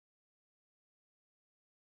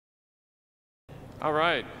All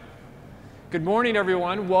right. Good morning,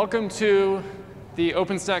 everyone. Welcome to the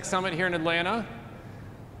OpenStack Summit here in Atlanta.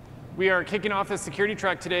 We are kicking off the security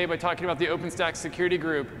track today by talking about the OpenStack Security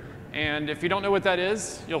Group. And if you don't know what that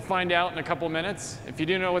is, you'll find out in a couple minutes. If you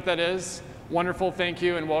do know what that is, wonderful, thank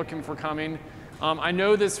you, and welcome for coming. I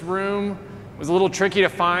know this room was a little tricky to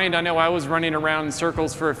find. I know I was running around in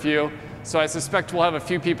circles for a few, so I suspect we'll have a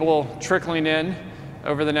few people trickling in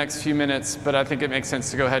over the next few minutes, but I think it makes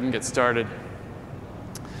sense to go ahead and get started.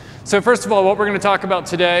 So first of all, what we're going to talk about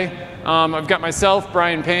today, I've got myself,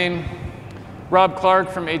 Bryan Payne, Rob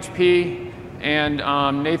Clark from HP, and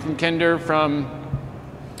Nathan Kinder from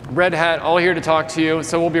Red Hat, all here to talk to you.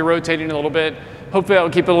 So we'll be rotating a little bit. Hopefully that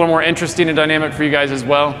will keep it a little more interesting and dynamic for you guys as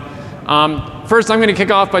well. First, I'm going to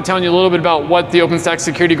kick off by telling you a little bit about what the OpenStack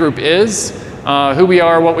Security Group is, who we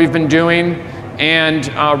are, what we've been doing, and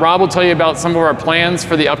Rob will tell you about some of our plans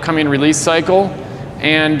for the upcoming release cycle,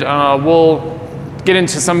 and we'll get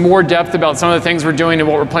into some more depth about some of the things we're doing and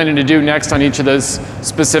what we're planning to do next on each of those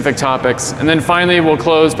specific topics. And then finally, we'll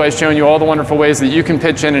close by showing you all the wonderful ways that you can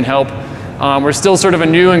pitch in and help. We're still sort of a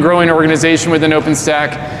new and growing organization within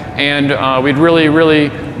OpenStack, and we'd really, really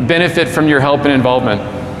benefit from your help and involvement.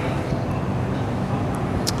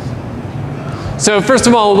 So first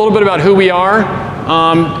of all, a little bit about who we are.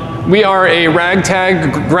 We are a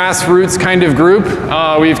ragtag, grassroots kind of group.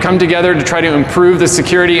 We've come together to try to improve the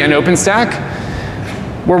security in OpenStack.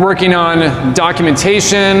 We're working on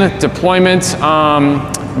documentation, deployment,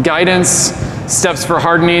 guidance, steps for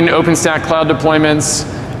hardening OpenStack cloud deployments,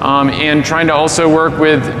 and trying to also work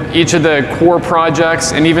with each of the core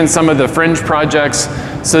projects and even some of the fringe projects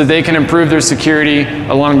so that they can improve their security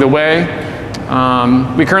along the way.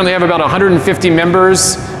 We currently have about 150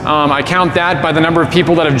 members. I count that by the number of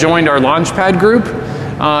people that have joined our Launchpad group.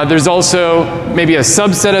 There's also maybe a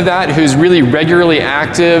subset of that who's really regularly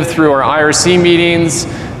active through our IRC meetings,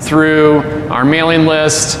 through our mailing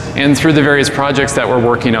list, and through the various projects that we're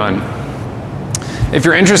working on. If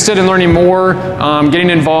you're interested in learning more, getting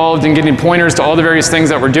involved and getting pointers to all the various things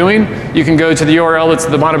that we're doing, you can go to the URL that's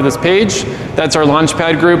at the bottom of this page. That's our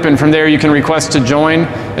Launchpad group, and from there you can request to join.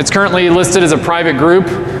 It's currently listed as a private group,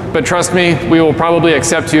 but trust me, we will probably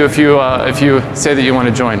accept you if you say that you want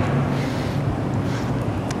to join.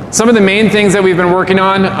 Some of the main things that we've been working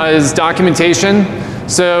on is documentation.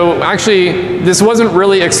 So actually, this wasn't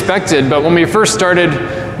really expected, but when we first started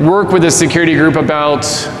work with the security group about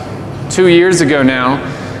 2 years ago now,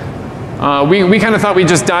 we kind of thought we'd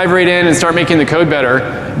just dive right in and start making the code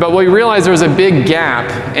better. But we realized there was a big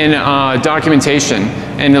gap in documentation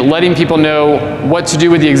and letting people know what to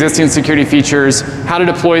do with the existing security features, how to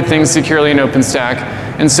deploy things securely in OpenStack.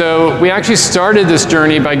 And so we actually started this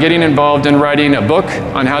journey by getting involved in writing a book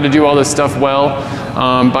on how to do all this stuff well,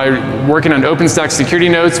 by working on OpenStack security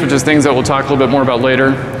notes, which is things that we'll talk a little bit more about later,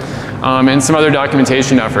 and some other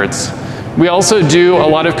documentation efforts. We also do a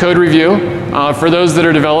lot of code review. For those that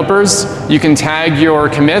are developers, you can tag your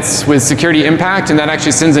commits with security impact, and that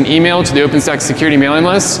actually sends an email to the OpenStack security mailing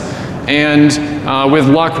list. And with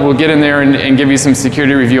luck, we'll get in there and give you some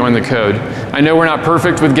security review on the code. I know we're not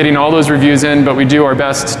perfect with getting all those reviews in, but we do our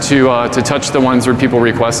best to touch the ones where people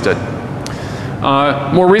request it.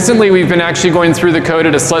 More recently, we've been actually going through the code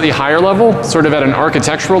at a slightly higher level, sort of at an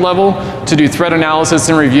architectural level, to do threat analysis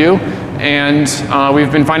and review. And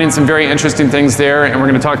we've been finding some very interesting things there, and we're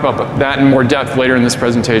going to talk about that in more depth later in this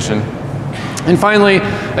presentation. And finally,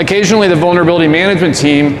 occasionally the vulnerability management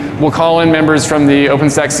team will call in members from the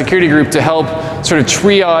OpenStack Security Group to help sort of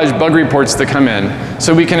triage bug reports that come in,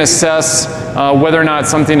 so we can assess whether or not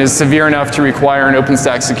something is severe enough to require an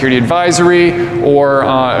OpenStack security advisory or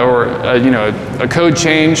a code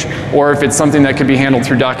change, or if it's something that could be handled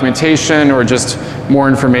through documentation or just more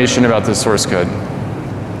information about the source code.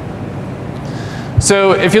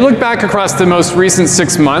 So if you look back across the most recent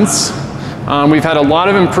 6 months, we've had a lot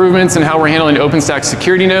of improvements in how we're handling OpenStack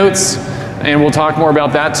security notes, and we'll talk more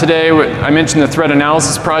about that today. I mentioned the threat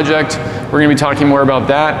analysis project. We're going to be talking more about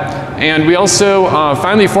that. And we also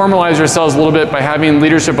finally formalized ourselves a little bit by having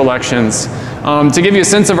leadership elections. To give you a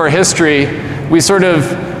sense of our history, we sort of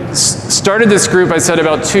started this group, I said,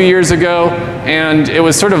 about 2 years ago, and it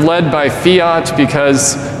was sort of led by fiat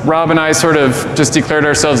because Rob and I sort of just declared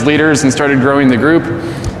ourselves leaders and started growing the group.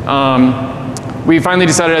 We finally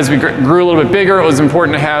decided as we grew a little bit bigger, it was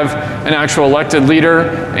important to have an actual elected leader,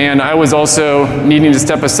 and I was also needing to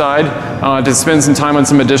step aside to spend some time on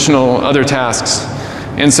some additional other tasks.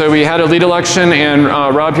 And so we had a lead election, and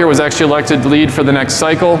Rob here was actually elected lead for the next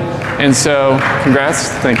cycle, and so congrats,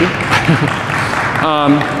 thank you.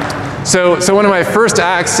 So one of my first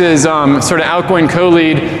acts is sort of outgoing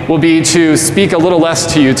co-lead will be to speak a little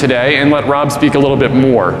less to you today and let Rob speak a little bit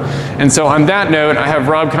more. And so on that note, I have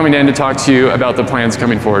Rob coming in to talk to you about the plans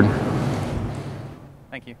coming forward.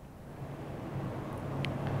 Thank you.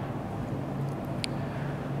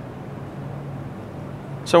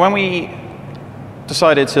 So when we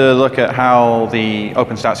decided to look at how the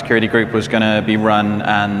OpenStack Security Group was going to be run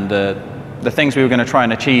and the things we were going to try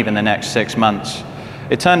and achieve in the next 6 months,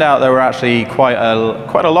 it turned out there were actually quite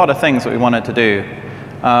a lot of things that we wanted to do.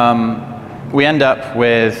 We end up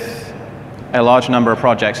with a large number of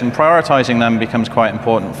projects, and prioritizing them becomes quite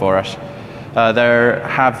important for us. They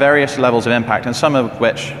have various levels of impact, and some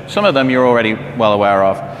of them you're already well aware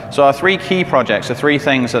of. So our 3 key projects, the 3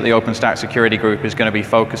 things that the OpenStack Security Group is going to be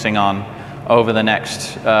focusing on over the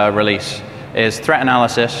next release is threat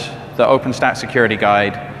analysis, the OpenStack Security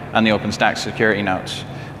Guide, and the OpenStack Security Notes.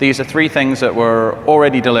 These are 3 things that we're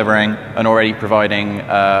already delivering and already providing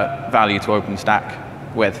value to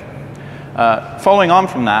OpenStack with. Following on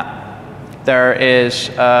from that, there is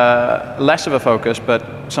less of a focus,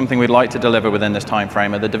 but something we'd like to deliver within this time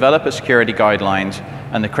frame are the developer security guidelines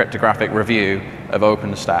and the cryptographic review of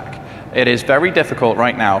OpenStack. It is very difficult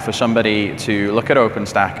right now for somebody to look at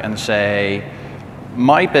OpenStack and say,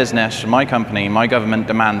 my business, my company, my government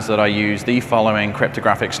demands that I use the following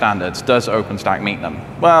cryptographic standards. Does OpenStack meet them?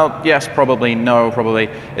 Well, yes, probably, no, probably.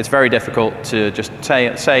 It's very difficult to just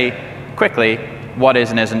say quickly what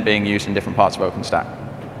is and isn't being used in different parts of OpenStack.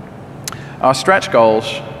 Our stretch goals,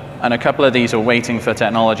 and a couple of these are waiting for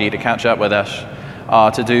technology to catch up with us,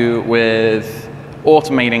 are to do with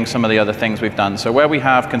automating some of the other things we've done. So where we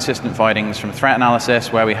have consistent findings from threat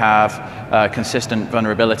analysis, where we have consistent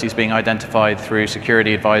vulnerabilities being identified through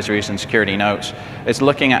security advisories and security notes, it's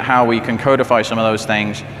looking at how we can codify some of those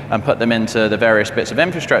things and put them into the various bits of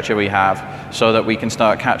infrastructure we have so that we can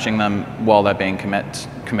start catching them while they're being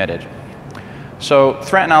committed. So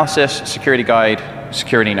threat analysis, security guide,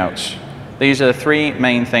 security notes. These are the 3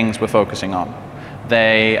 main things we're focusing on.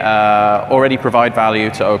 They already provide value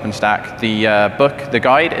to OpenStack. The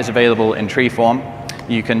guide is available in tree form.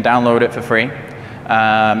 You can download it for free.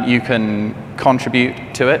 You can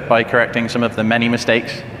contribute to it by correcting some of the many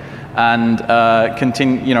mistakes. And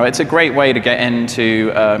it's a great way to get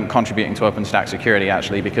into contributing to OpenStack security,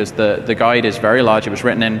 actually, because the guide is very large. It was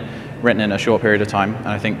written in a short period of time, and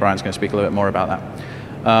I think Bryan's going to speak a little bit more about that.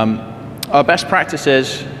 Our best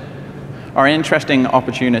practices are interesting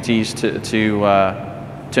opportunities to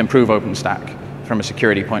improve OpenStack from a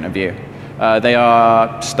security point of view. They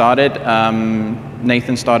are started.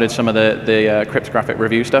 Nathan started some of the cryptographic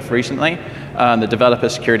review stuff recently. The developer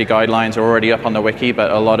security guidelines are already up on the wiki,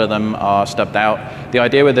 but a lot of them are stubbed out. The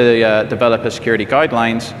idea with the developer security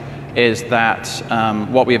guidelines is that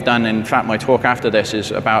what we have done, in fact my talk after this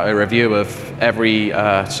is about a review of every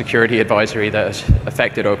security advisory that has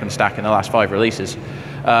affected OpenStack in the last 5 releases.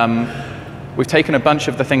 We've taken a bunch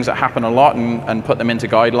of the things that happen a lot and put them into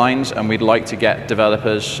guidelines, and we'd like to get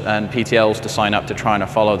developers and PTLs to sign up to try and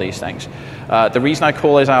follow these things. The reason I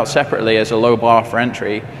call these out separately as a low bar for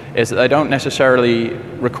entry is that they don't necessarily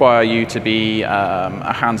require you to be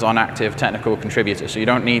a hands-on active technical contributor. So you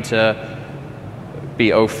don't need to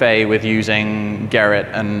be au fait with using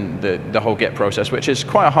Gerrit and the whole Git process, which is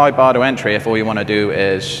quite a high bar to entry if all you want to do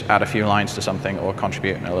is add a few lines to something or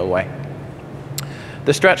contribute in a little way.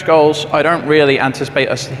 The stretch goals, I don't really anticipate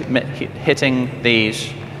us hitting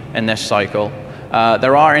these in this cycle.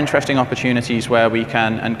 There are interesting opportunities where we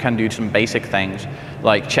can do some basic things,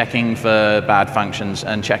 like checking for bad functions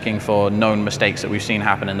and checking for known mistakes that we've seen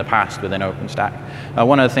happen in the past within OpenStack.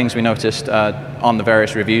 One of the things we noticed on the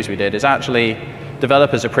various reviews we did is actually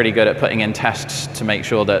developers are pretty good at putting in tests to make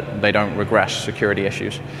sure that they don't regress security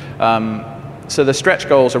issues. So the stretch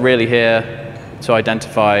goals are really here to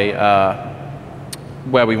identify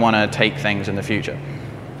where we want to take things in the future.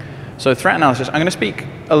 So threat analysis, I'm going to speak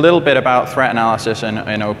a little bit about threat analysis in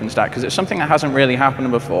OpenStack because it's something that hasn't really happened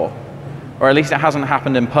before, or at least it hasn't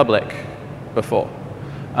happened in public before.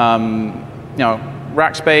 Rackspace,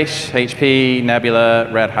 HP,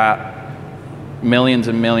 Nebula, Red Hat, millions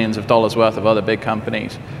and millions of dollars worth of other big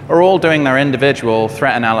companies are all doing their individual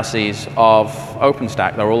threat analyses of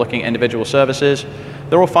OpenStack. They're all looking at individual services.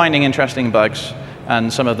 They're all finding interesting bugs,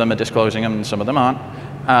 and some of them are disclosing them and some of them aren't.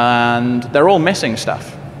 And they're all missing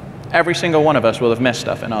stuff. Every single one of us will have missed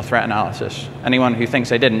stuff in our threat analysis. Anyone who thinks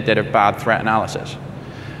they didn't did a bad threat analysis.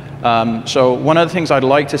 So one of the things I'd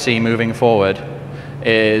like to see moving forward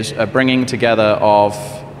is a bringing together of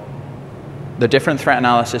the different threat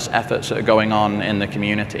analysis efforts that are going on in the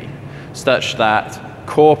community, such that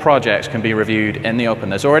core projects can be reviewed in the open.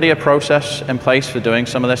 There's already a process in place for doing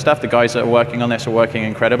some of this stuff. The guys that are working on this are working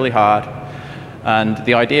incredibly hard. And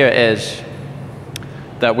the idea is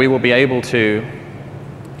that we will be able to,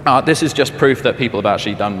 this is just proof that people have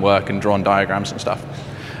actually done work and drawn diagrams and stuff.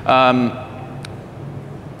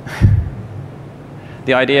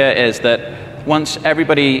 The idea is that once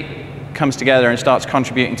everybody comes together and starts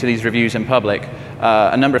contributing to these reviews in public,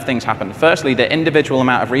 a number of things happen. Firstly, the individual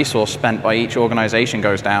amount of resource spent by each organization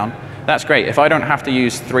goes down. That's great. If I don't have to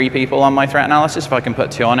use 3 people on my threat analysis, if I can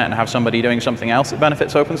put 2 on it and have somebody doing something else that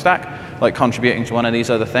benefits OpenStack, like contributing to one of these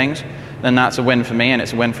other things, then that's a win for me, and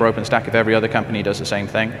it's a win for OpenStack if every other company does the same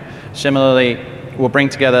thing. Similarly, we'll bring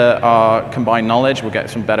together our combined knowledge, we'll get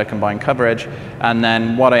some better combined coverage, and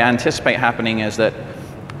then what I anticipate happening is that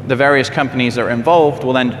the various companies that are involved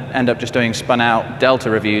will then end up just doing spun out delta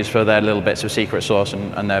reviews for their little bits of secret sauce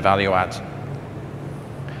and their value adds.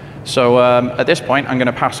 So at this point, I'm going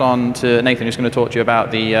to pass on to Nathan, who's going to talk to you about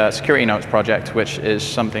the Security Notes project, which is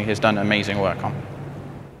something he's done amazing work on.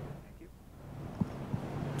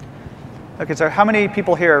 OK, so how many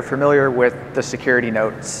people here are familiar with the Security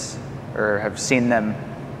Notes or have seen them?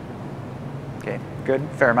 OK, good.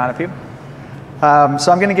 Fair amount of you.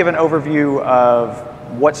 So I'm going to give an overview of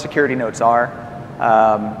what Security Notes are,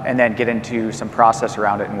 and then get into some process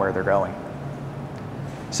around it and where they're going.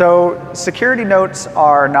 So Security Notes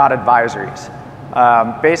are not advisories.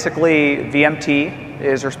 Basically, VMT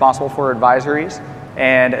is responsible for advisories,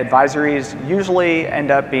 and advisories usually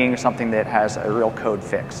end up being something that has a real code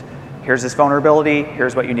fix. Here's this vulnerability,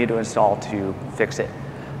 here's what you need to install to fix it.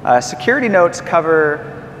 Security Notes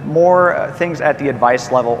cover more things at the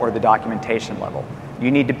advice level or the documentation level. You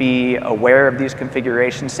need to be aware of these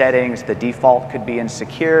configuration settings. The default could be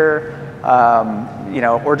insecure,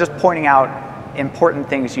 or just pointing out important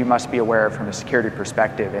things you must be aware of from a security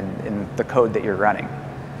perspective in the code that you're running.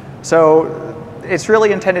 So it's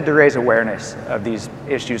really intended to raise awareness of these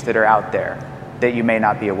issues that are out there that you may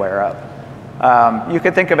not be aware of. You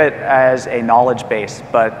could think of it as a knowledge base,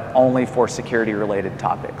 but only for security-related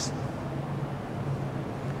topics.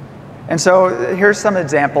 And so here's some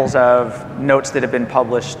examples of notes that have been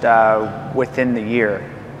published within the year,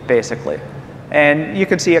 basically. And you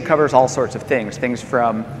can see it covers all sorts of things. Things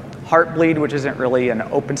from Heartbleed, which isn't really an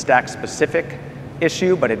OpenStack-specific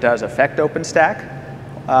issue, but it does affect OpenStack,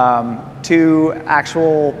 to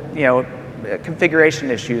actual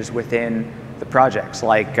configuration issues within the projects,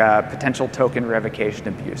 like potential token revocation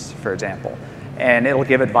abuse, for example. And it'll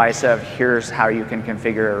give advice of here's how you can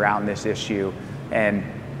configure around this issue and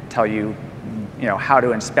tell you, how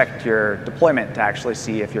to inspect your deployment to actually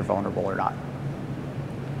see if you're vulnerable or not.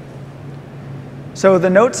 So the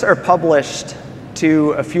notes are published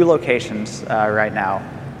to a few locations right now.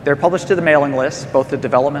 They're published to the mailing list, both the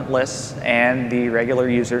development lists and the regular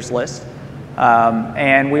users list.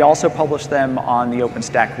 And we also publish them on the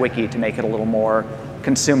OpenStack wiki to make it a little more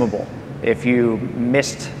consumable. If you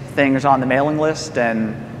missed things on the mailing list,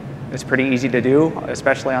 and it's pretty easy to do,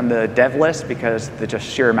 especially on the dev list because the just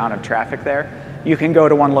sheer amount of traffic there. You can go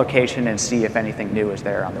to one location and see if anything new is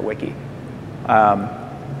there on the wiki.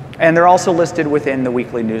 And they're also listed within the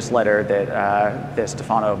weekly newsletter that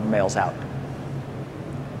Stefano mails out.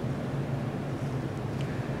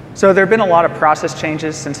 So there have been a lot of process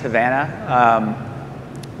changes since Havana.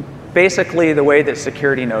 Basically, the way that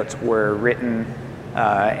security notes were written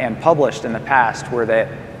and published in the past were that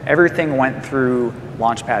everything went through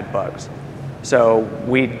Launchpad bugs. So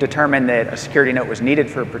we determined that a security note was needed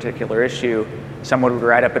for a particular issue. Someone would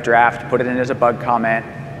write up a draft, put it in as a bug comment.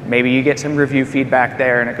 Maybe you get some review feedback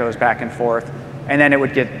there and it goes back and forth. And then it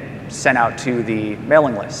would get sent out to the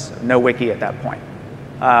mailing list. No wiki at that point.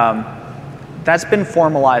 That's been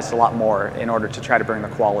formalized a lot more in order to try to bring the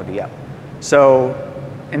quality up. So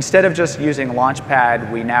instead of just using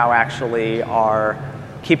Launchpad, we now actually are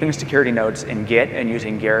keeping security notes in Git and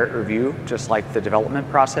using Garrett review, just like the development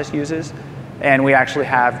process uses. And we actually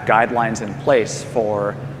have guidelines in place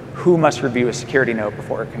for who must review a security note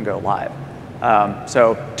before it can go live.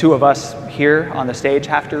 So 2 of us here on the stage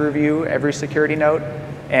have to review every security note,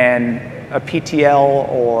 and a PTL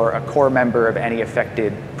or a core member of any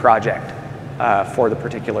affected project for the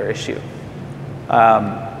particular issue.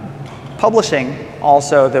 Publishing,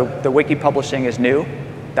 also, the wiki publishing is new.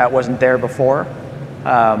 That wasn't there before.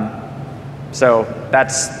 So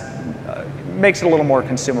that's makes it a little more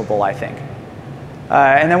consumable, I think.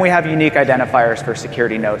 And then we have unique identifiers for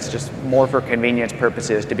security notes, just more for convenience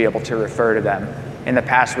purposes to be able to refer to them. In the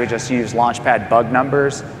past, we just used Launchpad bug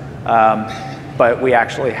numbers, but we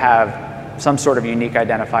actually have some sort of unique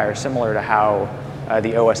identifier similar to how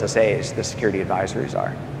the OSSAs, the security advisories,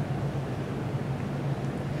 are.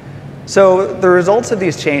 So the results of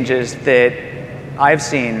these changes that I've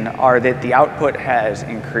seen are that the output has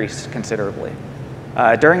increased considerably.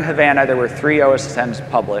 During Havana, there were 3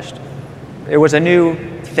 OSSNs published. It was a new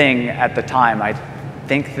thing at the time. I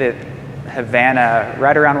think that Havana,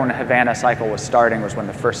 right around when the Havana cycle was starting, was when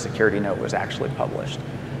the first security note was actually published.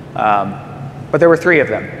 But there were 3 of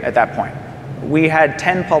them at that point. We had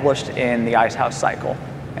 10 published in the Icehouse cycle,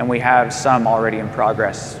 and we have some already in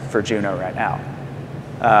progress for Juno right now.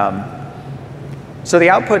 So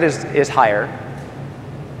the output is higher.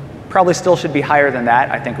 Probably still should be higher than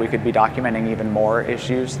that. I think we could be documenting even more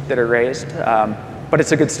issues that are raised, but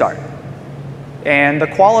it's a good start. And the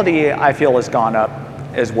quality, I feel, has gone up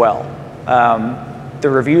as well. The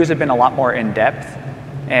reviews have been a lot more in-depth,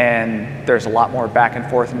 and there's a lot more back and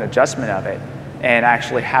forth and adjustment of it. And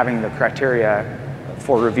actually having the criteria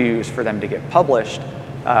for reviews for them to get published,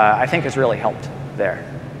 I think has really helped there.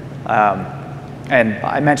 And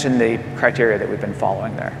I mentioned the criteria that we've been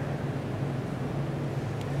following there.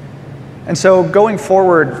 And so going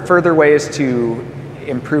forward, further ways to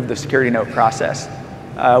improve the security note process.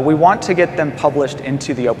 We want to get them published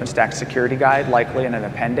into the OpenStack Security Guide, likely in an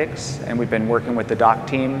appendix, and we've been working with the doc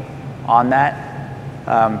team on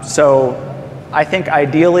that. So I think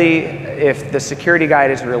ideally, if the security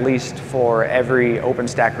guide is released for every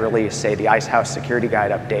OpenStack release, say the Icehouse Security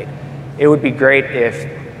Guide update, it would be great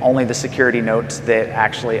if only the security notes that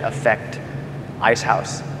actually affect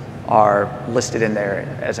Icehouse are listed in there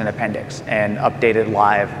as an appendix and updated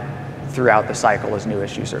live throughout the cycle as new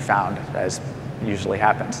issues are found, as usually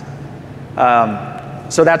happens.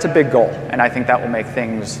 So that's a big goal, and I think that will make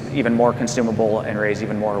things even more consumable and raise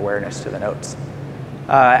even more awareness to the notes.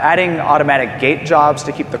 Adding automatic gate jobs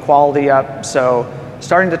to keep the quality up, so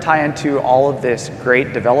starting to tie into all of this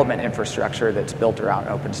great development infrastructure that's built around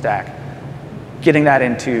OpenStack, getting that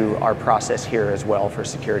into our process here as well for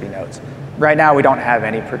security notes. Right now, we don't have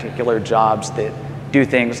any particular jobs that do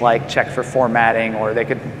things like check for formatting, or they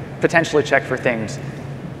could potentially check for things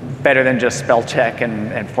better than just spell check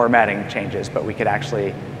and formatting changes, but we could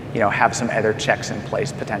actually, have some other checks in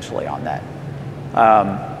place potentially on that.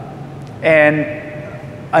 And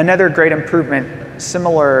another great improvement,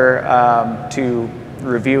 similar to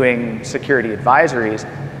reviewing security advisories,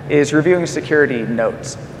 is reviewing security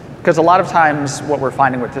notes. Because a lot of times what we're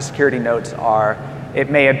finding with the security notes are,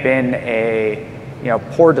 it may have been a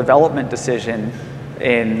poor development decision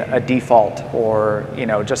in a default, or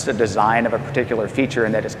just a design of a particular feature,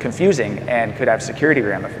 and that is confusing and could have security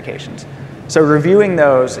ramifications. So reviewing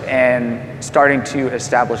those and starting to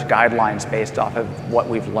establish guidelines based off of what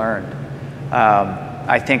we've learned,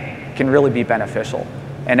 I think can really be beneficial.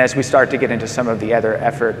 And as we start to get into some of the other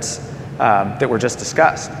efforts that were just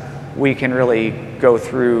discussed, we can really go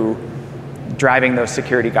through driving those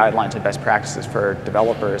security guidelines and best practices for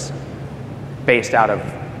developers based out of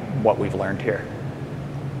what we've learned here.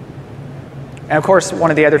 And of course, one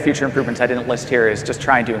of the other future improvements I didn't list here is just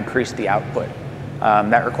trying to increase the output.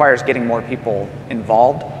 That requires getting more people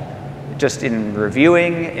involved, just in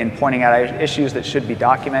reviewing, in pointing out issues that should be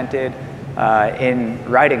documented, in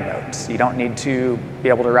writing notes. You don't need to be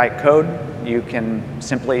able to write code. You can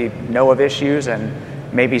simply know of issues, and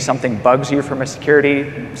maybe something bugs you from a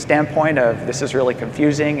security standpoint of this is really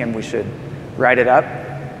confusing and we should write it up,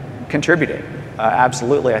 contribute it.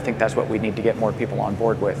 Absolutely, I think that's what we need to get more people on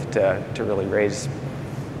board with to really raise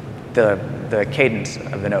the cadence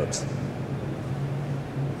of the notes.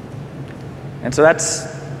 And so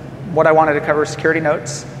that's what I wanted to cover, security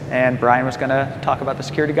notes, and Bryan was going to talk about the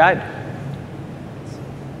security guide.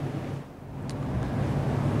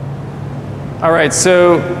 All right,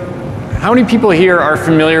 so how many people here are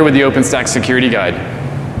familiar with the OpenStack Security Guide?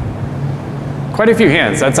 Quite a few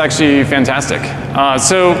hands. That's actually fantastic.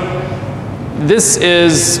 So this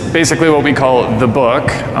is basically what we call the book,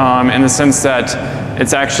 in the sense that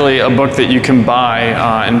it's actually a book that you can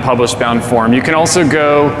buy in published bound form. You can also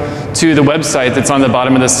go to the website that's on the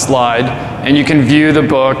bottom of this slide, and you can view the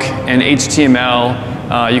book in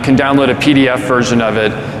HTML. You can download a PDF version of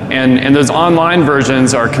it. And those online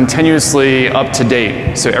versions are continuously up to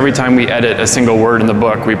date. So every time we edit a single word in the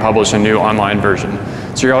book, we publish a new online version.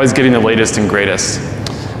 So you're always getting the latest and greatest.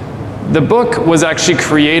 The book was actually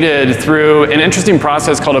created through an interesting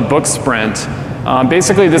process called a book sprint.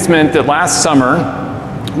 Basically, this meant that last summer,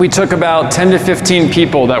 we took about 10 to 15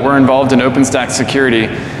 people that were involved in OpenStack security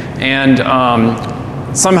and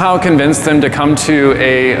somehow convinced them to come to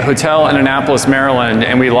a hotel in Annapolis, Maryland,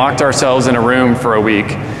 and we locked ourselves in a room for a week.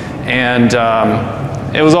 And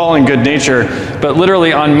it was all in good nature, but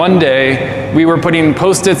literally on Monday, we were putting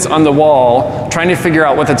Post-its on the wall, trying to figure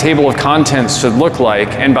out what the table of contents should look like,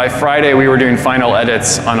 and by Friday we were doing final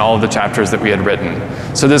edits on all of the chapters that we had written.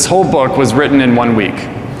 So this whole book was written in 1 week.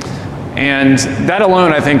 And that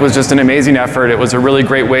alone, I think, was just an amazing effort. It was a really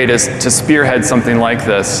great way to spearhead something like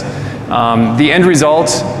this. The end result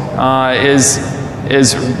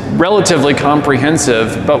is relatively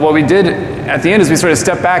comprehensive, but what we did at the end is we sort of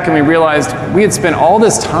stepped back and we realized we had spent all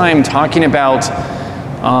this time talking about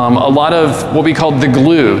a lot of what we called the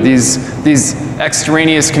glue, these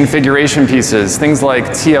extraneous configuration pieces, things like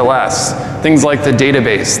TLS, things like the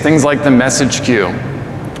database, things like the message queue.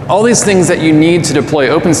 All these things that you need to deploy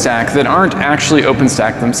OpenStack that aren't actually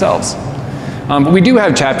OpenStack themselves. But we do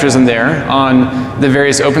have chapters in there on the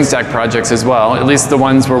various OpenStack projects as well, at least the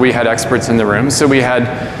ones where we had experts in the room. So we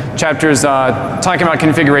had chapters talking about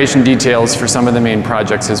configuration details for some of the main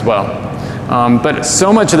projects as well. But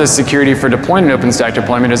so much of the security for deploying an OpenStack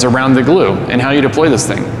deployment is around the glue and how you deploy this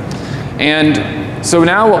thing. And so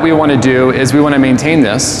now what we want to do is we want to maintain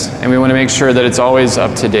this, and we want to make sure that it's always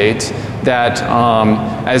up to date, that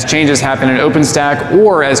as changes happen in OpenStack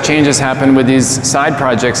or as changes happen with these side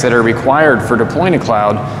projects that are required for deploying a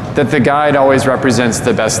cloud, that the guide always represents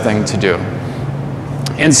the best thing to do.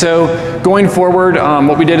 And so going forward,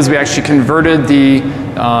 what we did is we actually converted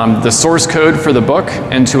the source code for the book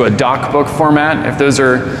into a doc book format.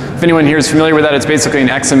 If anyone here is familiar with that, it's basically an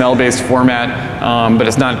XML-based format, but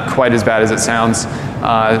it's not quite as bad as it sounds.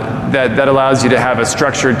 That allows you to have a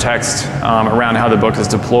structured text around how the book is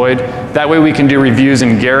deployed. That way we can do reviews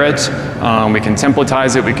in Garrett, we can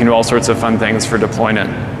templatize it, we can do all sorts of fun things for deploying it.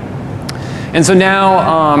 And so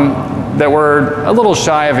now that we're a little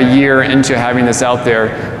shy of a year into having this out there,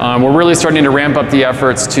 we're really starting to ramp up the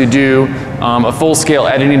efforts to do a full-scale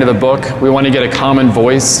editing of the book. We want to get a common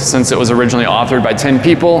voice since it was originally authored by 10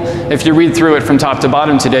 people. If you read through it from top to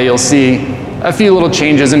bottom today, you'll see a few little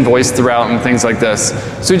changes in voice throughout and things like this.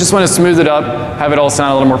 So we just want to smooth it up, have it all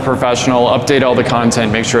sound a little more professional, update all the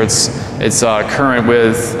content, make sure it's current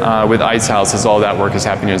with Icehouse as all that work is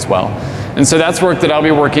happening as well. And so that's work that I'll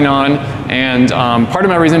be working on, and part of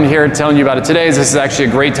my reason here telling you about it today is this is actually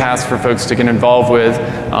a great task for folks to get involved with.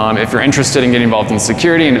 If you're interested in getting involved in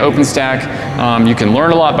security and OpenStack, you can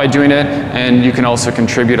learn a lot by doing it, and you can also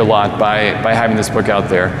contribute a lot by having this book out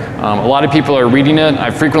there. A lot of people are reading it. I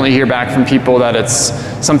frequently hear back from people that it's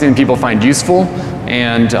something people find useful,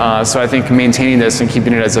 and so I think maintaining this and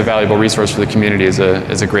keeping it as a valuable resource for the community is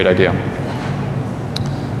a great idea.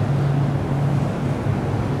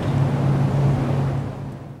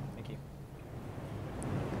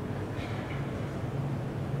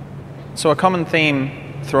 So a common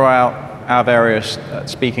theme throughout our various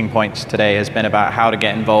speaking points today has been about how to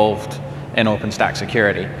get involved in OpenStack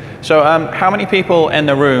security. So how many people in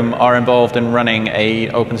the room are involved in running a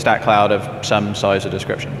OpenStack cloud of some size or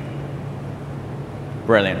description?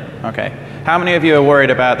 Brilliant, okay. How many of you are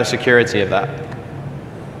worried about the security of that?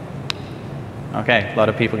 Okay, a lot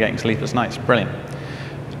of people getting sleepless nights, brilliant.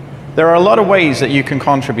 There are a lot of ways that you can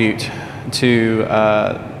contribute to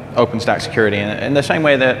OpenStack security in the same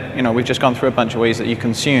way that we've just gone through a bunch of ways that you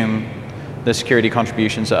consume the security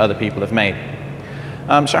contributions that other people have made.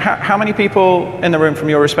 So how many people in the room from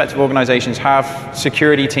your respective organizations have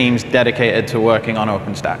security teams dedicated to working on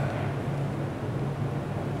OpenStack?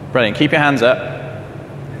 Brilliant, keep your hands up.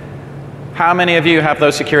 How many of you have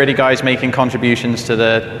those security guys making contributions to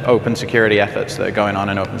the open security efforts that are going on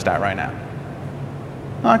in OpenStack right now?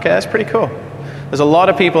 Okay, that's pretty cool. There's a lot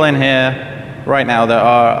of people in here right now that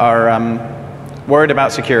are worried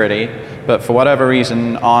about security, but for whatever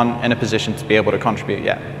reason aren't in a position to be able to contribute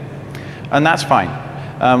yet. And that's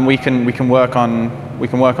fine. We can work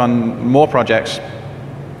on more projects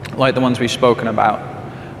like the ones we've spoken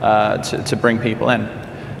about to bring people in.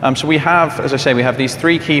 So we have, as I say, we have these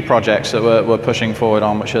 3 key projects that we're pushing forward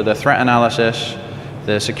on, which are the threat analysis,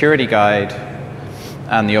 the security guide,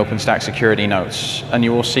 and the OpenStack security notes. And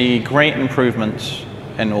you will see great improvements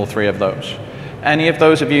in all 3 of those. Any of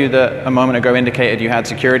those of you that a moment ago indicated you had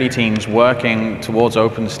security teams working towards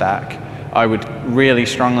OpenStack, I would really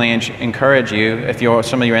strongly encourage you, if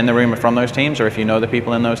some of you are in the room are from those teams, or if you know the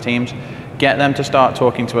people in those teams, get them to start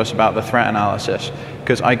talking to us about the threat analysis.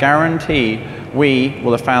 Because I guarantee we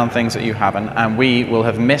will have found things that you haven't, and we will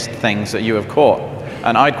have missed things that you have caught.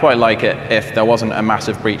 And I'd quite like it if there wasn't a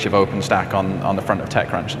massive breach of OpenStack on the front of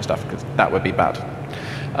TechCrunch and stuff, because that would be bad.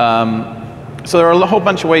 So there are a whole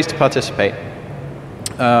bunch of ways to participate.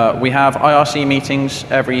 We have IRC meetings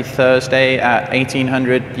every Thursday at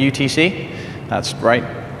 1800 UTC. That's right.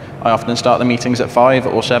 I often start the meetings at 5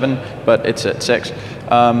 or 7, but it's at 6.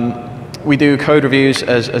 We do code reviews,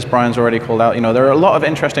 as Bryan's already called out. You know, there are a lot of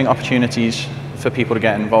interesting opportunities for people to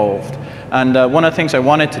get involved. And one of the things I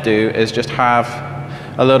wanted to do is just have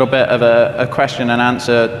a little bit of a question and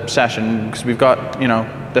answer session, because we've got, you know,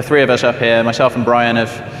 the three of us up here. Myself and Bryan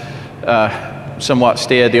have somewhat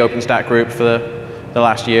steered the OpenStack group for the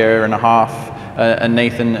last year and a half, and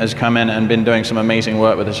Nathan has come in and been doing some amazing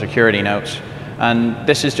work with the security notes. And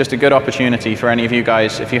this is just a good opportunity for any of you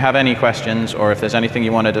guys, if you have any questions or if there's anything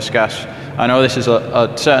you want to discuss. I know this is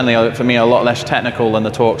certainly, for me, a lot less technical than the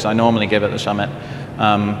talks I normally give at the summit.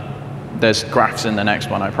 There's graphs in the next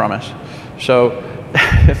one, I promise. So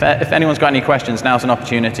if anyone's got any questions, now's an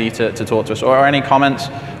opportunity to talk to us. Or any comments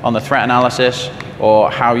on the threat analysis or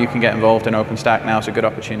how you can get involved in OpenStack, now's a good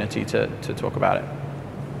opportunity to talk about it.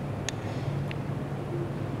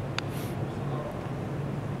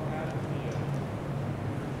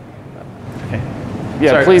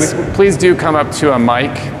 Yeah, please do come up to a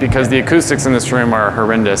mic, because the acoustics in this room are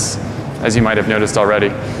horrendous, as you might have noticed already.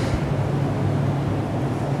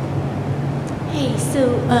 Hey,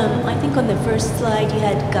 so I think on the first slide you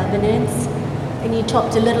had governance, and you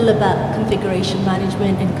talked a little about configuration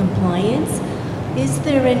management and compliance. Is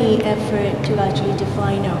there any effort to actually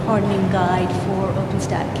define a hardening guide for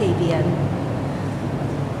OpenStack KVM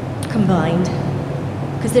combined?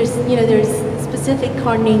 Because there's specific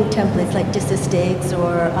hardening templates like DISA-STIGs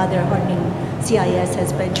or other hardening. CIS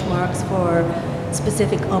has benchmarks for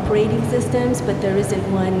specific operating systems, but there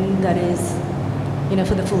isn't one that is,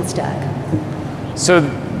 for the full stack. So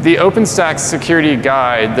the OpenStack Security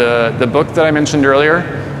Guide, the book that I mentioned earlier,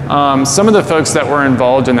 some of the folks that were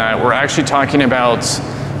involved in that were actually talking about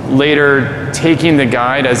later taking the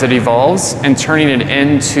guide as it evolves and turning it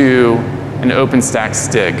into an OpenStack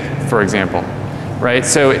STIG, for example. Right?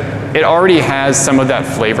 So it already has some of that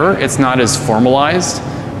flavor. It's not as formalized,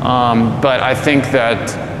 but I think that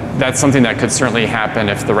that's something that could certainly happen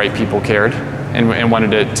if the right people cared and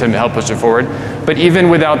wanted to help push it forward. But even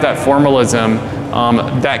without that formalism,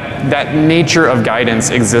 that nature of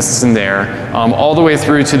guidance exists in there. All the way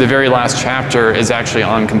through to the very last chapter is actually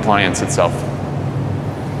on compliance itself.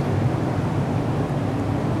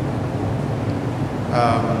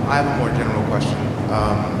 I have a more general question.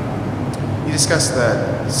 You discussed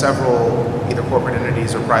that several either corporate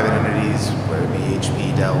entities or private entities, whether it be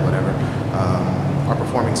HP, Dell, whatever, are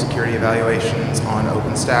performing security evaluations on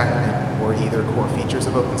OpenStack or either core features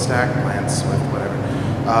of OpenStack, Lance, Swift, whatever.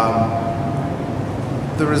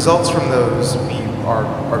 The results from those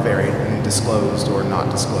are varied and disclosed or not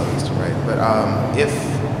disclosed, right? But if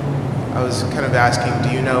I was kind of asking,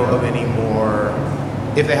 do you know of any more,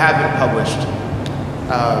 if they have been published,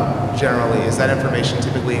 generally, is that information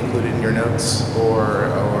typically included in your notes, or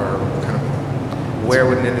kind of where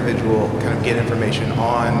would an individual kind of get information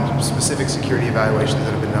on specific security evaluations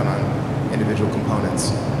that have been done on individual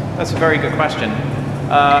components? That's a very good question.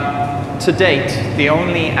 To date, the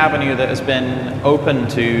only avenue that has been open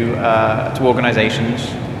to organizations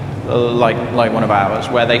like one of ours,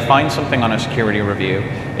 where they find something on a security review,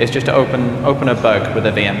 is just to open a bug with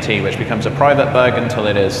a VMT, which becomes a private bug until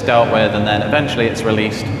it is dealt with, and then eventually it's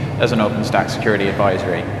released as an OpenStack security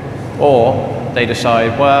advisory. Or they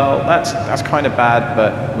decide, well, that's kind of bad,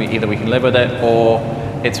 but either we can live with it, or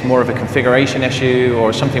it's more of a configuration issue,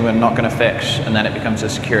 or something we're not going to fix, and then it becomes a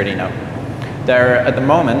security note. At the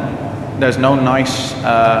moment, there's no nice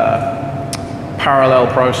parallel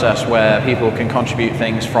process where people can contribute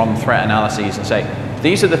things from threat analyses and say,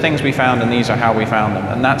 these are the things we found and these are how we found them.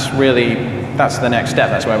 And that's the next step.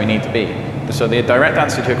 That's where we need to be. So the direct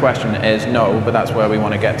answer to your question is no, but that's where we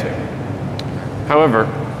want to get to. However,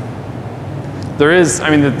 there is,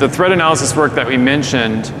 the threat analysis work that we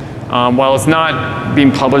mentioned, while it's not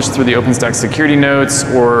being published through the OpenStack security notes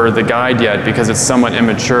or the guide yet because it's somewhat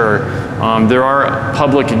immature, there are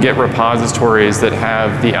public Git repositories that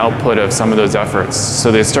have the output of some of those efforts.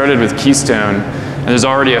 So they started with Keystone, and there's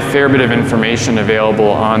already a fair bit of information available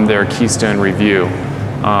on their Keystone review.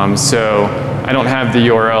 So I don't have the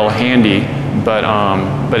URL handy,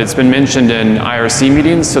 but it's been mentioned in IRC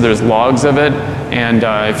meetings, so there's logs of it. And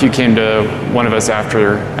if you came to one of us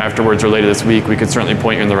afterwards or later this week, we could certainly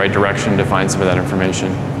point you in the right direction to find some of that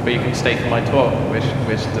information. But you can stay for my talk, which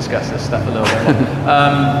discuss this stuff a little bit more.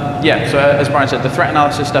 Yeah, so as Bryan said, the threat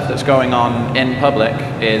analysis stuff that's going on in public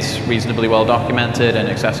is reasonably well documented and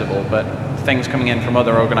accessible, but things coming in from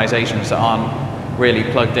other organizations that aren't really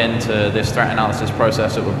plugged into this threat analysis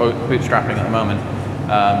process that we're bootstrapping at the moment,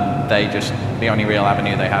 the only real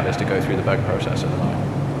avenue they have is to go through the bug process at the moment.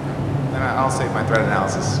 And I'll save my threat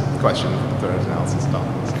analysis question for the threat analysis talk.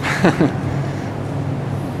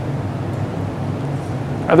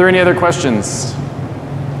 Are there any other questions?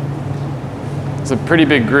 It's a pretty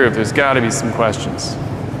big group. There's got to be some questions.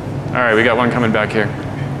 All right, we got one coming back here.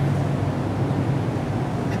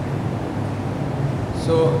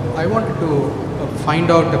 So I wanted to find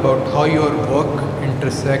out about how your work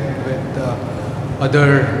intersect with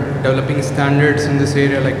other developing standards in this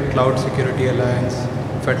area, like Cloud Security Alliance,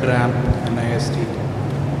 FedRAMP, and IST,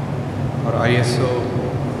 or ISO,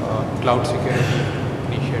 Cloud Security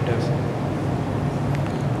Initiatives.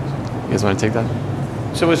 You guys want to take that?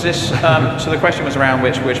 So was this, so the question was around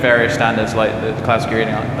which various standards, like the Cloud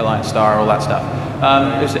Security Alliance, STAR, all that stuff.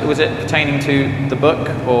 Was it pertaining to the book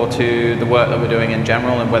or to the work that we're doing in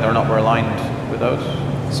general, and whether or not we're aligned with those?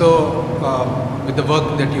 So with the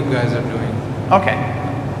work that you guys are doing. Okay.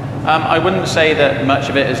 I wouldn't say that much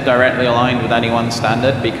of it is directly aligned with any one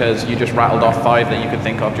standard, because you just rattled off 5 that you could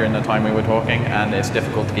think of during the time we were talking, and it's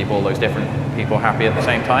difficult to keep all those different people happy at the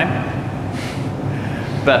same time.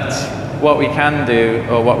 But what we can do,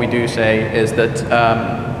 or what we do say, is that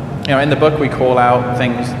in the book we call out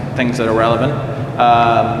things that are relevant.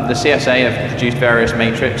 The CSA have produced various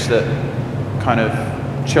matrix that kind of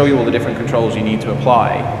show you all the different controls you need to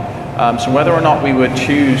apply. So whether or not we would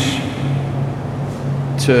choose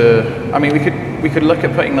to, we could look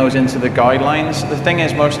at putting those into the guidelines. The thing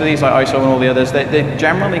is, most of these, like ISO and all the others, they're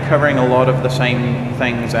generally covering a lot of the same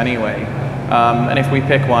things anyway. And if we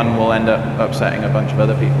pick one, we'll end up upsetting a bunch of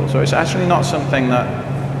other people. So it's actually not something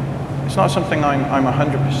I'm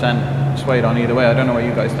 100% swayed on either way. I don't know what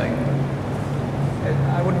you guys think.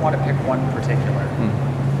 I wouldn't want to pick one particular,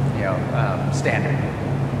 standard,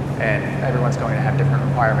 and everyone's going to have different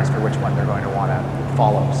requirements for which one they're going to want to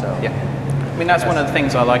follow. So yeah, that's one of the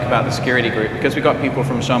things I like about the security group, because we've got people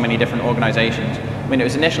from so many different organizations. It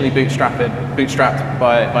was initially bootstrapped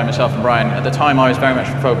by myself and Bryan. At the time, I was very much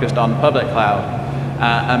focused on public cloud,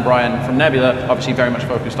 and Bryan from Nebula, obviously very much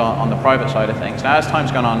focused on the private side of things. Now, as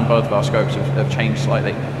time's gone on, both of our scopes have changed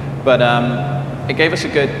slightly, but it gave us a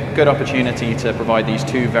good opportunity to provide these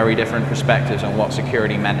 2 very different perspectives on what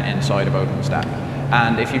security meant inside of OpenStack.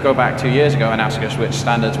 And if you go back 2 years ago and ask us which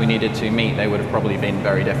standards we needed to meet, they would have probably been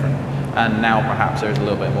very different. And now perhaps there's a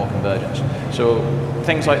little bit more convergence. So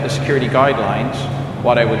things like the security guidelines,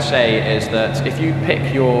 what I would say is that if you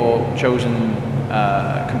pick your chosen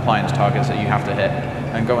compliance targets that you have to hit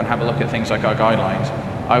and go and have a look at things like our guidelines,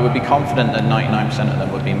 I would be confident that 99% of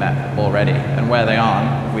them would be met already. And where they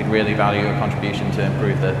aren't, we'd really value a contribution to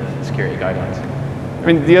improve the security guidelines.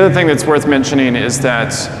 The other thing that's worth mentioning is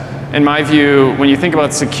that, in my view, when you think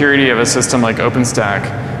about security of a system like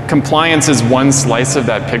OpenStack, compliance is one slice of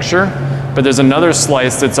that picture, but there's another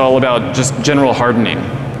slice that's all about just general hardening,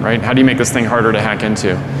 right? How do you make this thing harder to hack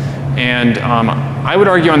into? And I would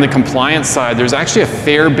argue on the compliance side, there's actually a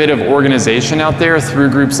fair bit of organization out there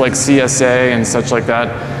through groups like CSA and such like that.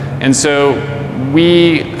 And so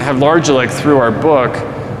we have largely, like through our book,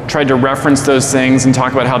 tried to reference those things and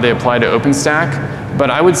talk about how they apply to OpenStack. But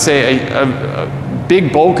I would say a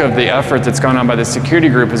big bulk of the effort that's gone on by the security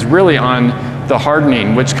group is really on the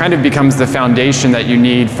hardening, which kind of becomes the foundation that you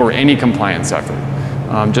need for any compliance effort,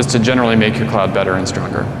 just to generally make your cloud better and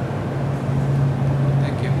stronger.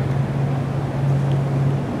 Thank you.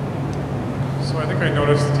 So I think I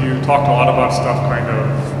noticed you talked a lot about stuff kind of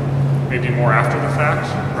maybe more after the fact,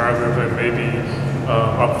 rather than maybe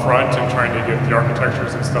up front and trying to get the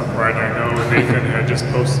architectures and stuff right. I know Nathan had just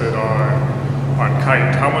posted on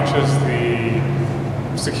Kite. How much is the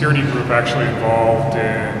security group actually involved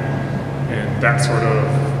in that sort of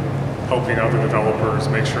helping other developers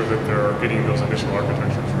make sure that they're getting those initial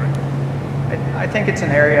architectures right? I think it's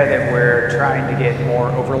an area that we're trying to get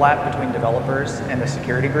more overlap between developers and the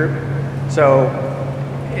security group. So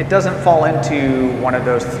it doesn't fall into one of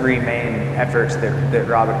those 3 main efforts that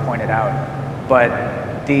Rob had pointed out, but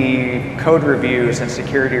the code reviews and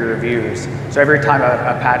security reviews. So every time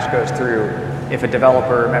a patch goes through, if a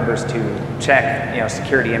developer remembers to check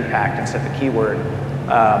security impact and set the keyword,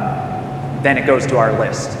 then it goes to our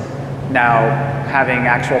list. Now, having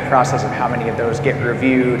actual process of how many of those get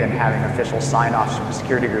reviewed and having official sign-offs from the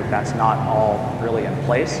security group, that's not all really in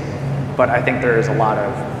place. But I think there is a lot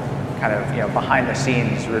of kind of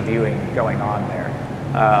behind-the-scenes reviewing going on there.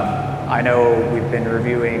 I know we've been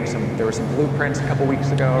reviewing there were some blueprints a couple weeks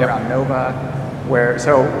ago around Nova,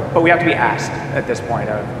 but we have to be asked at this point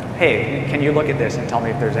of, hey, can you look at this and tell me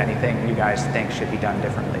if there's anything you guys think should be done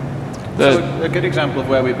differently? So a good example of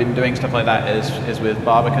where we've been doing stuff like that is with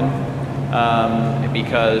Barbican,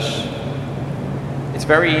 because it's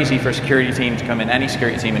very easy for a security team to come in, any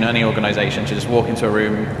security team in any organization, to just walk into a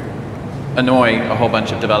room, annoy a whole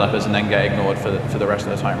bunch of developers, and then get ignored for the rest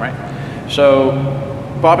of the time, right? So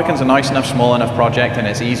Barbican's a nice enough, small enough project, and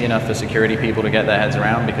it's easy enough for security people to get their heads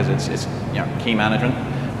around because it's key management.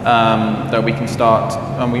 That we can start,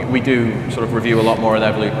 and we do sort of review a lot more of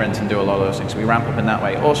their blueprints and do a lot of those things. We ramp up in that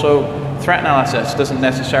way. Also, threat analysis doesn't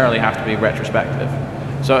necessarily have to be retrospective.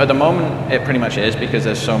 So at the moment, it pretty much is because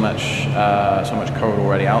there's so much code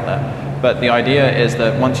already out there. But the idea is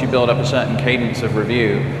that once you build up a certain cadence of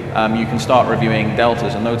review, you can start reviewing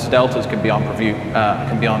deltas, and those deltas can be on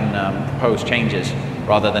proposed changes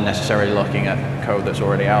rather than necessarily looking at code that's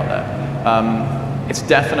already out there. It's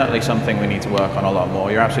definitely something we need to work on a lot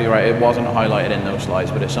more. You're absolutely right. It wasn't highlighted in those slides,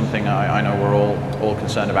 but it's something I know we're all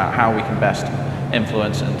concerned about, how we can best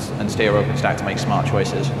influence and steer OpenStack to make smart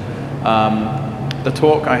choices. The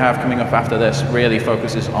talk I have coming up after this really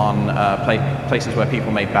focuses on places where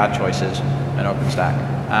people made bad choices in OpenStack,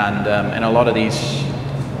 and in a lot of these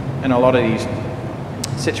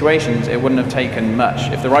situations, it wouldn't have taken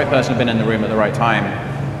much. If the right person had been in the room at the right time,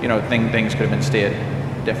 things could have been steered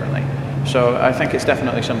differently. So I think it's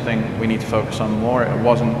definitely something we need to focus on more. It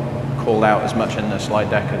wasn't called out as much in the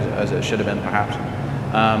slide deck as it should have been, perhaps.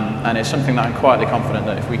 And it's something that I'm quietly confident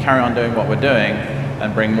that if we carry on doing what we're doing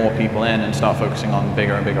and bring more people in and start focusing on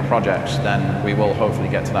bigger and bigger projects, then we will hopefully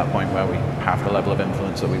get to that point where we have the level of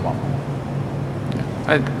influence that we want.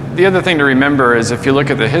 The other thing to remember is if you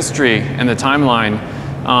look at the history and the timeline,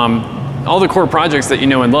 all the core projects that you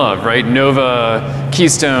know and love, right? Nova,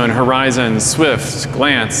 Keystone, Horizon, Swift,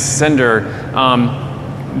 Glance, Sender,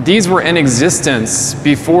 these were in existence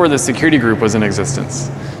before the security group was in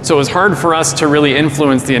existence. So it was hard for us to really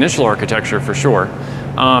influence the initial architecture for sure.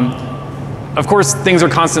 Of course, things are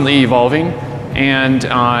constantly evolving, and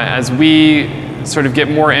as we sort of get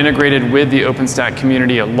more integrated with the OpenStack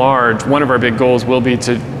community at large, one of our big goals will be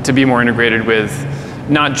to be more integrated with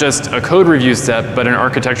not just a code review step, but an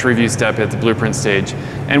architecture review step at the blueprint stage.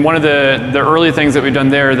 And one of the early things that we've done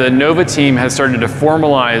there, the Nova team has started to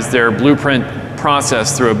formalize their blueprint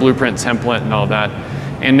process through a blueprint template and all that.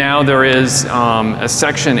 And now there is a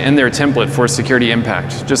section in their template for security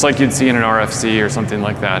impact, just like you'd see in an RFC or something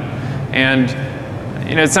like that. And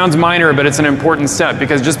it sounds minor, but it's an important step,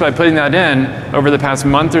 because just by putting that in, over the past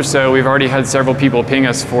month or so, we've already had several people ping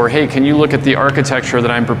us for, hey, can you look at the architecture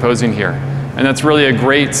that I'm proposing here? And that's really a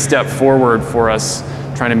great step forward for us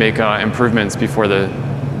trying to make improvements before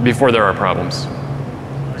there are problems.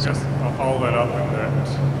 I guess I'll follow that up in that.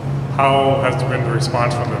 How has been the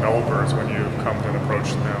response from developers when you've come to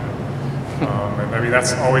approach them? And maybe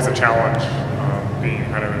that's always a challenge, being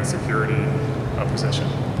kind of in a security position.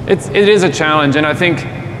 It is a challenge, and I think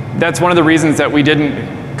that's one of the reasons that we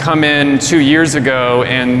didn't come in 2 years ago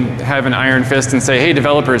and have an iron fist and say, hey,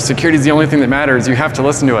 developers, security is the only thing that matters. You have to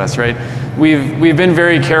listen to us, right? We've been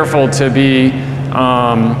very careful to be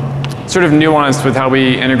sort of nuanced with how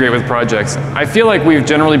we integrate with projects. I feel like we've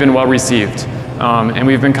generally been well received, and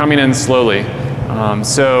we've been coming in slowly.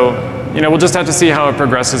 So we'll just have to see how it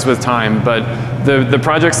progresses with time. But the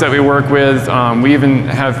projects that we work with, we even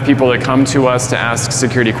have people that come to us to ask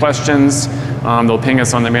security questions. They'll ping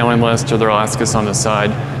us on the mailing list, or they'll ask us on the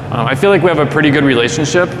side. I feel like we have a pretty good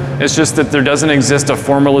relationship. It's just that there doesn't exist a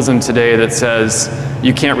formalism today that says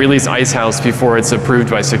you can't release Icehouse before it's approved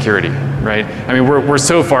by security, right? I mean, we're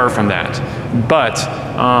so far from that. But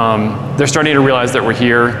they're starting to realize that we're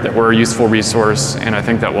here, that we're a useful resource, and I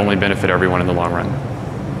think that will only benefit everyone in the long run.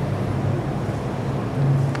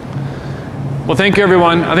 Well, thank you,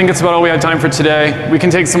 everyone. I think that's about all we have time for today. We can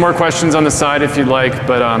take some more questions on the side if you'd like,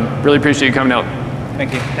 but really appreciate you coming out.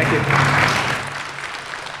 Thank you. Thank you.